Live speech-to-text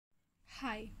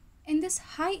Hi. In this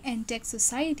high-end tech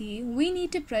society, we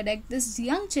need to protect this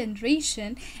young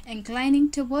generation inclining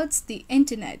towards the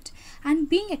internet and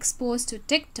being exposed to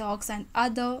TikToks and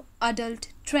other adult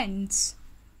trends.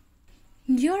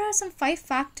 Here are some 5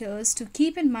 factors to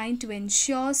keep in mind to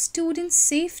ensure student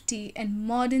safety in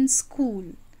modern school.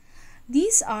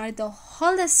 These are the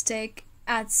holistic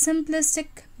and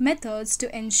simplistic methods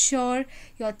to ensure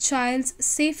your child's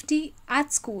safety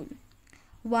at school.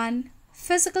 1.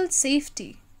 Physical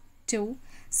safety. 2.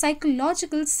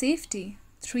 Psychological safety.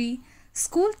 3.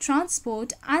 School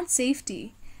transport and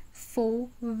safety. 4.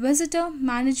 Visitor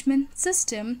management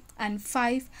system. And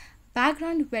 5.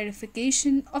 Background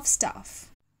verification of staff.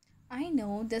 I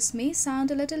know this may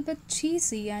sound a little bit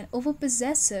cheesy and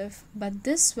overpossessive, but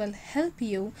this will help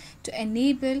you to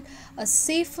enable a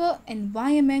safer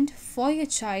environment for your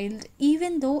child,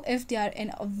 even though if they are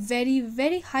in a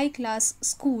very high class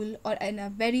school or in a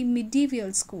very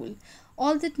medieval school.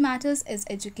 All that matters is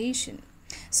education.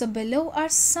 So below are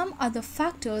some other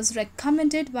factors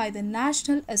recommended by the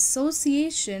National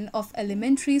Association of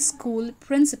Elementary School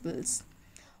Principals.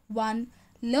 1.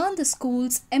 Learn the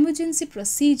school's emergency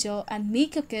procedure and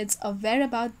make your kids aware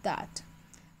about that.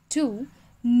 2.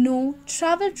 Know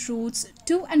travel routes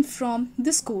to and from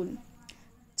the school.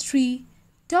 3.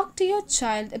 Talk to your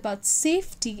child about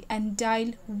safety and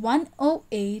dial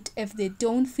 108 if they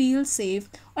don't feel safe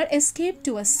or escape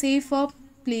to a safer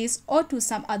place or to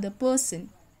some other person.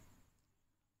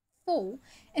 4.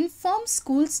 Inform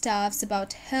school staffs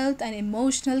about health and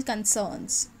emotional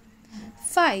concerns.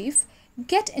 5.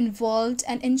 Get involved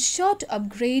and ensure to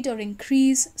upgrade or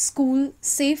increase school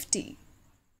safety.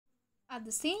 At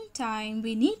the same time,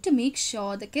 we need to make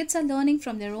sure the kids are learning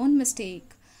from their own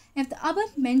mistake. If the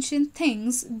above mentioned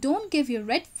things don't give you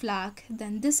red flag,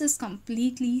 then this is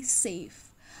completely safe.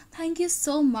 Thank you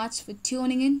so much for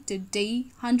tuning in to day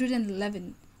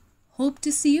 111. Hope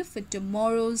to see you for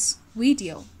tomorrow's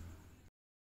video.